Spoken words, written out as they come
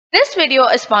This video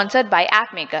is sponsored by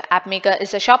AppMaker. AppMaker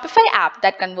is a Shopify app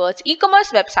that converts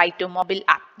e-commerce website to mobile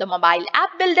app. The mobile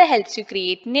app builder helps you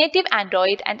create native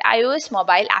Android and iOS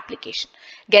mobile application.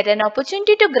 Get an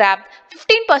opportunity to grab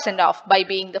 15% off by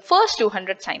being the first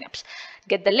 200 signups.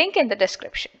 Get the link in the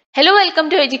description. Hello, welcome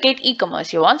to Educate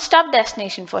E-commerce, your one-stop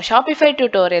destination for Shopify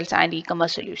tutorials and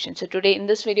e-commerce solutions. So today in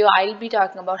this video, I'll be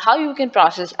talking about how you can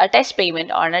process a test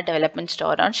payment on a development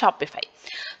store on Shopify.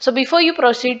 So before you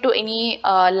proceed to any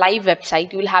live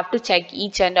website, you will have to check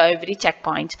each and every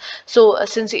checkpoints. So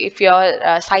since if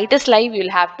your site is live, you'll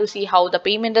have to see how the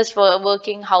payment is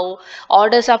working, how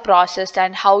orders are processed,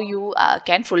 and how you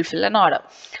can fulfill an order.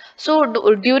 So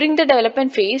during the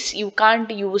development phase, you can't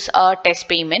use a test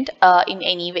payment in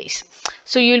any ways.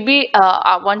 So you'll be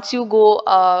once you go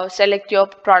select your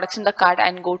products in the cart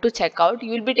and go to checkout,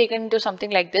 you will be taken into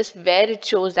something like this where it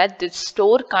shows that this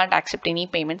store can't accept any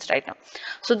payments right now.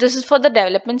 So this is for the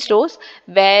development stores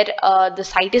where the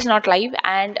site is not live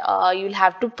and you'll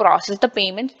have to process the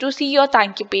payment to see your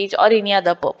thank you page or any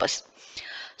other purpose.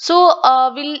 So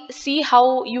we'll see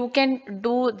how you can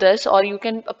do this, or you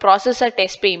can process a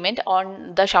test payment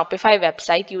on the Shopify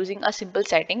website using a simple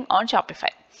setting on Shopify.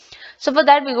 So for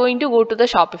that, we're going to go to the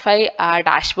Shopify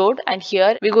dashboard, and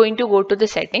here we're going to go to the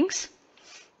settings.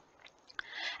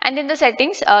 And in the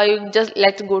settings,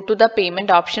 let's go to the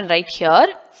payment option right here.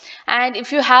 And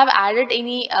if you have added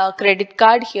any credit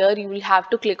card here, you will have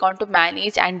to click on to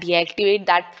manage and deactivate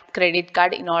that credit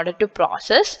card in order to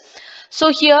process. So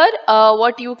here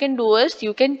what you can do is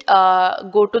you can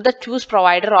go to the choose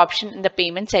provider option in the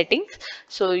payment settings.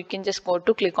 So you can just go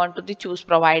to click on to the choose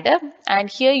provider, and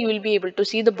here you will be able to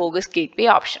see the Bogus gateway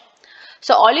option.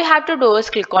 So all you have to do is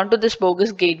click on to this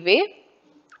Bogus gateway.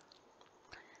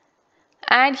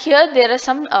 And here there are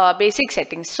some basic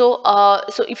settings. So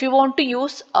if you want to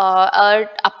use a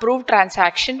approved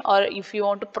transaction, or if you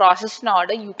want to process an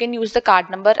order, you can use the card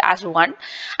number as 1.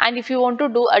 And if you want to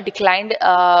do a declined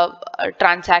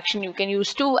transaction, you can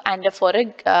use 2. And for a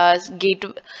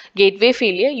gateway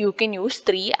failure, you can use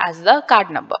 3 as the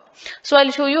card number. So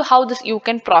I'll show you how you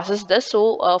can process this.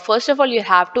 So first of all, you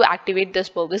have to activate this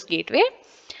Bogus gateway.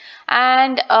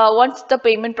 And once the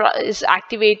payment is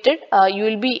activated, you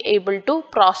will be able to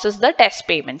process the test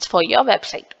payments for your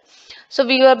website. So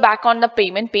we are back on the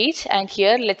payment page, and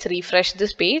here let's refresh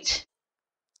this page.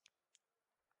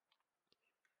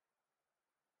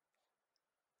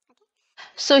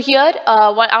 So here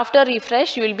after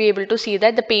refresh, you will be able to see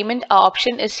that the payment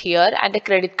option is here and the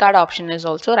credit card option is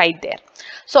also right there.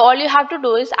 So all you have to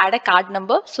do is add a card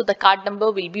number. So the card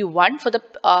number will be 1 for the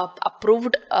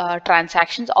approved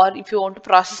transactions, or if you want to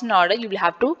process an order, you will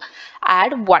have to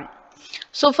add 1.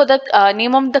 So for the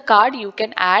name of the card, you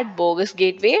can add Bogus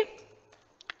Gateway.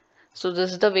 So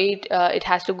this is the way it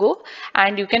has to go,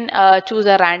 and you can choose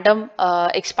a random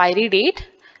expiry date.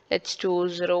 Let's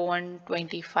choose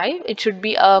 01/25. It should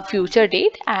be a future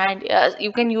date, and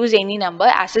you can use any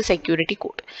number as a security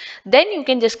code. Then you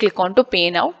can just click on to pay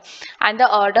now, and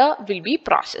the order will be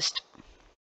processed.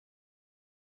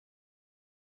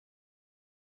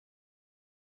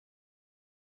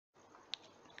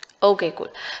 Okay, cool.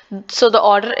 So the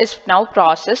order is now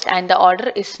processed, and the order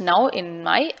is now in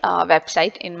my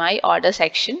website, in my order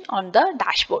section on the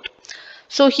dashboard.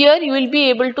 So here you will be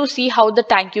able to see how the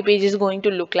thank you page is going to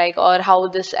look like, or how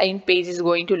this end page is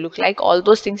going to look like. All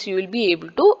those things you will be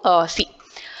able to see.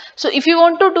 So if you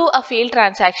want to do a failed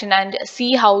transaction and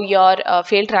see how your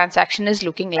failed transaction is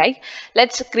looking like,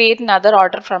 let's create another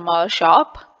order from our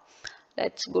shop.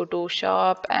 Let's go to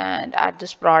shop and add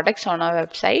this products on our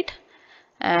website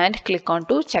and click on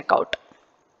to checkout.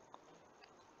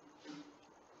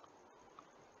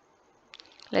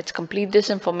 Let's complete this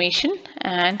information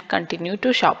and continue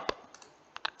to shop.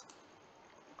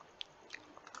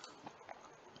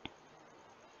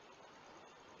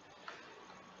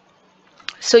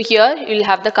 So here you'll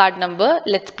have the card number.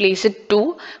 Let's place it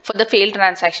 2 for the failed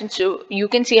transaction. So you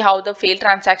can see how the failed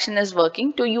transaction is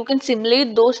working. So you can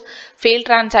simulate those failed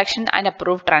transaction and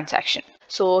approved transaction.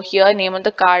 So here name of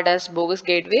the card as Bogus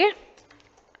Gateway,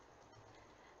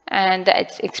 and the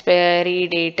expiry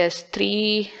date is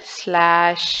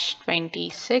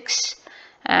 3/26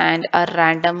 and a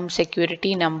random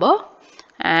security number,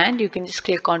 and you can just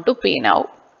click on to pay now.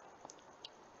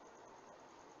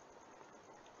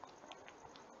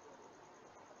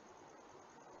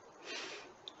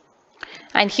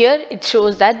 And here it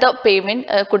shows that the payment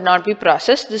could not be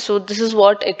processed. So this is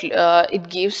what it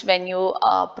gives when you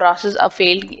process a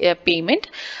failed payment.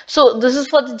 So this is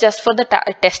for just for the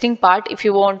testing part. If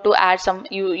you want to add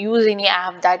you use any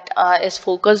app that is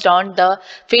focused on the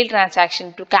failed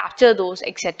transaction to capture those,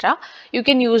 etc., you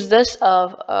can use this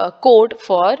code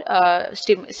for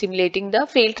simulating the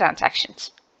failed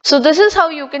transactions. So this is how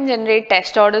you can generate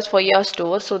test orders for your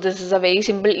store. So this is a very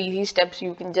simple, easy steps.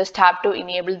 You can just have to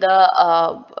enable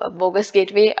the Bogus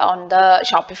gateway on the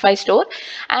Shopify store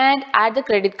and add the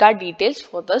credit card details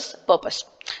for this purpose.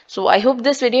 So I hope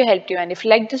this video helped you, and if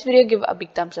you like this video, give a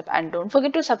big thumbs up and don't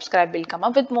forget to subscribe. We'll come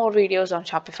up with more videos on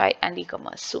Shopify and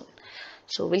e-commerce soon.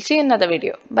 So we'll see you in another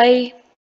video. Bye.